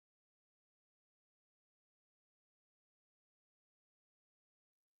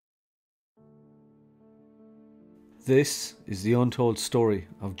This is the untold story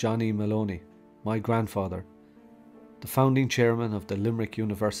of Johnny Moloney, my grandfather, the founding chairman of the Limerick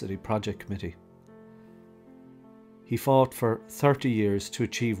University Project Committee. He fought for 30 years to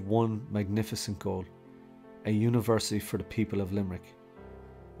achieve one magnificent goal, a university for the people of Limerick.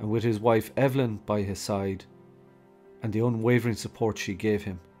 And with his wife Evelyn by his side and the unwavering support she gave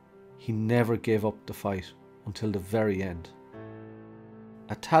him, he never gave up the fight until the very end.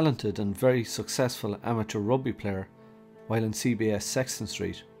 A talented and very successful amateur rugby player while in CBS Sexton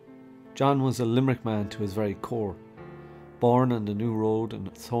Street, John was a Limerick man to his very core. Born on the New Road in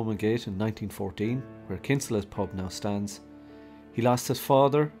Thomagate in 1914, where Kinsella's pub now stands, he lost his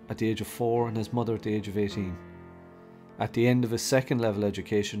father at the age of 4 and his mother at the age of 18. At the end of his second level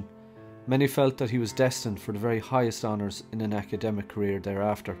education, many felt that he was destined for the very highest honours in an academic career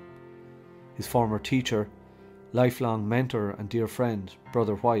thereafter. His former teacher, lifelong mentor and dear friend,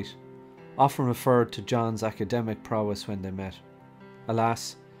 Brother White, often referred to John's academic prowess when they met.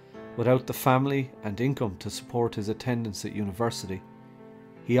 Alas, without the family and income to support his attendance at university,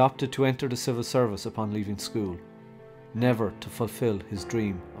 he opted to enter the civil service upon leaving school, never to fulfil his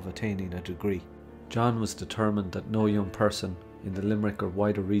dream of attaining a degree. John was determined that no young person in the Limerick or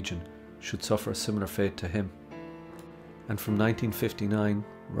wider region should suffer a similar fate to him. And from 1959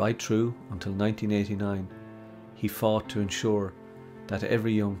 right through until 1989, he fought to ensure that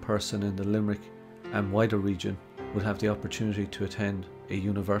every young person in the Limerick and wider region would have the opportunity to attend a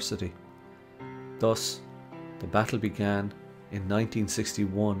university. Thus, the battle began in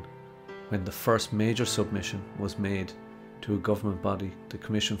 1961 when the first major submission was made to a government body, the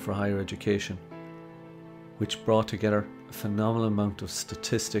Commission for Higher Education, which brought together a phenomenal amount of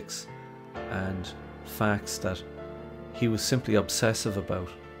statistics and facts that he was simply obsessive about.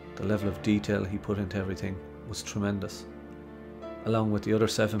 The level of detail he put into everything was tremendous. Along with the other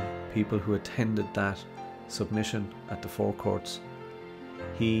 7 people who attended that submission at the forecourts,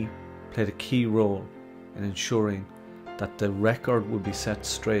 he played a key role in ensuring that the record would be set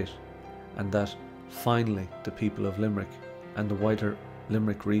straight and that finally the people of Limerick and the wider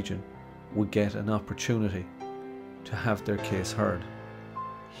Limerick region would get an opportunity to have their case heard.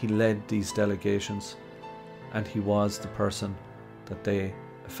 He led these delegations and he was the person that they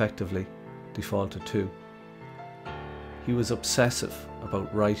effectively defaulted to. He was obsessive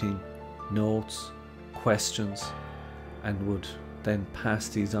about writing notes, questions, and would then pass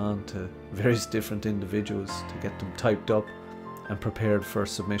these on to various different individuals to get them typed up and prepared for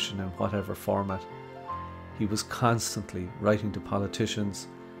submission in whatever format. He was constantly writing to politicians,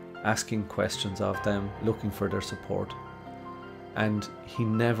 asking questions of them, looking for their support. And he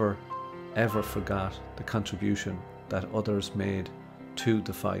never ever forgot the contribution that others made to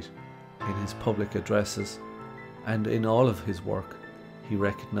the fight. In his public addresses and in all of his work, he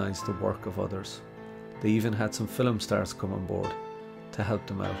recognised the work of others. They even had some film stars come on board to help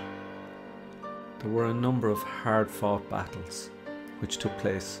them out. There were a number of hard-fought battles which took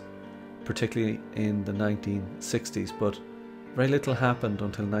place, particularly in the 1960s, but very little happened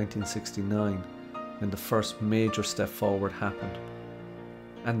until 1969 when the first major step forward happened.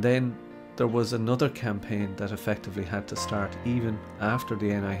 And then there was another campaign that effectively had to start even after the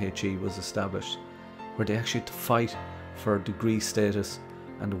NIHE was established, where they actually had to fight for degree status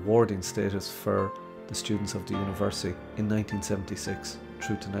and awarding status for the students of the university in 1976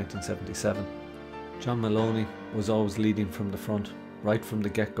 through to 1977. John Moloney was always leading from the front, right from the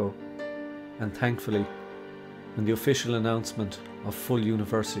get-go, and thankfully, when the official announcement of full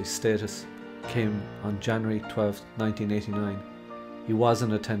university status came on January 12, 1989, he was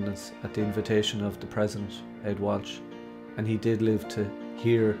in attendance at the invitation of the President, Ed Walsh, and he did live to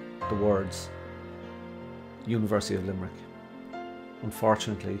hear the words, University of Limerick.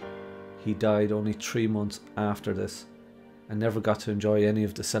 Unfortunately, he died only 3 months after this and never got to enjoy any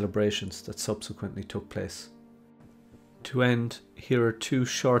of the celebrations that subsequently took place. To end, here are 2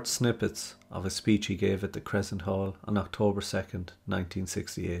 short snippets of a speech he gave at the Crescent Hall on October 2nd,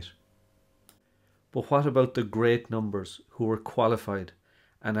 1968. But what about the great numbers who were qualified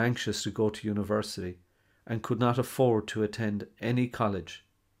and anxious to go to university and could not afford to attend any college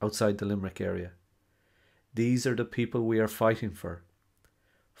outside the Limerick area? These are the people we are fighting for.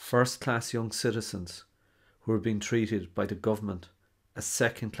 First-class young citizens who are being treated by the government as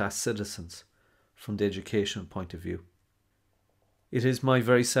second-class citizens from the educational point of view. It is my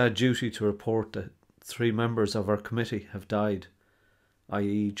very sad duty to report that 3 members of our committee have died,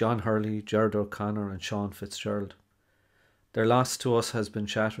 i.e. John Hurley, Gerard O'Connor and Sean Fitzgerald. Their loss to us has been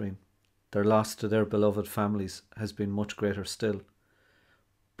shattering. Their loss to their beloved families has been much greater still.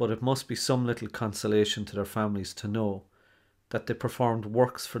 But it must be some little consolation to their families to know that they performed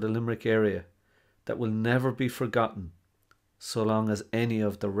works for the Limerick area that will never be forgotten so long as any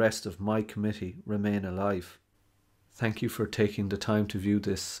of the rest of my committee remain alive. Thank you for taking the time to view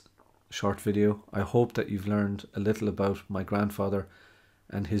this short video. I hope that you've learned a little about my grandfather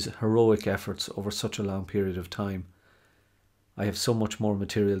and his heroic efforts over such a long period of time. I have so much more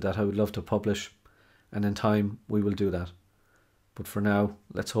material that I would love to publish, and in time we will do that. But for now,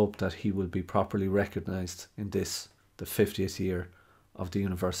 let's hope that he will be properly recognised in this, the 50th year of the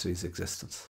university's existence.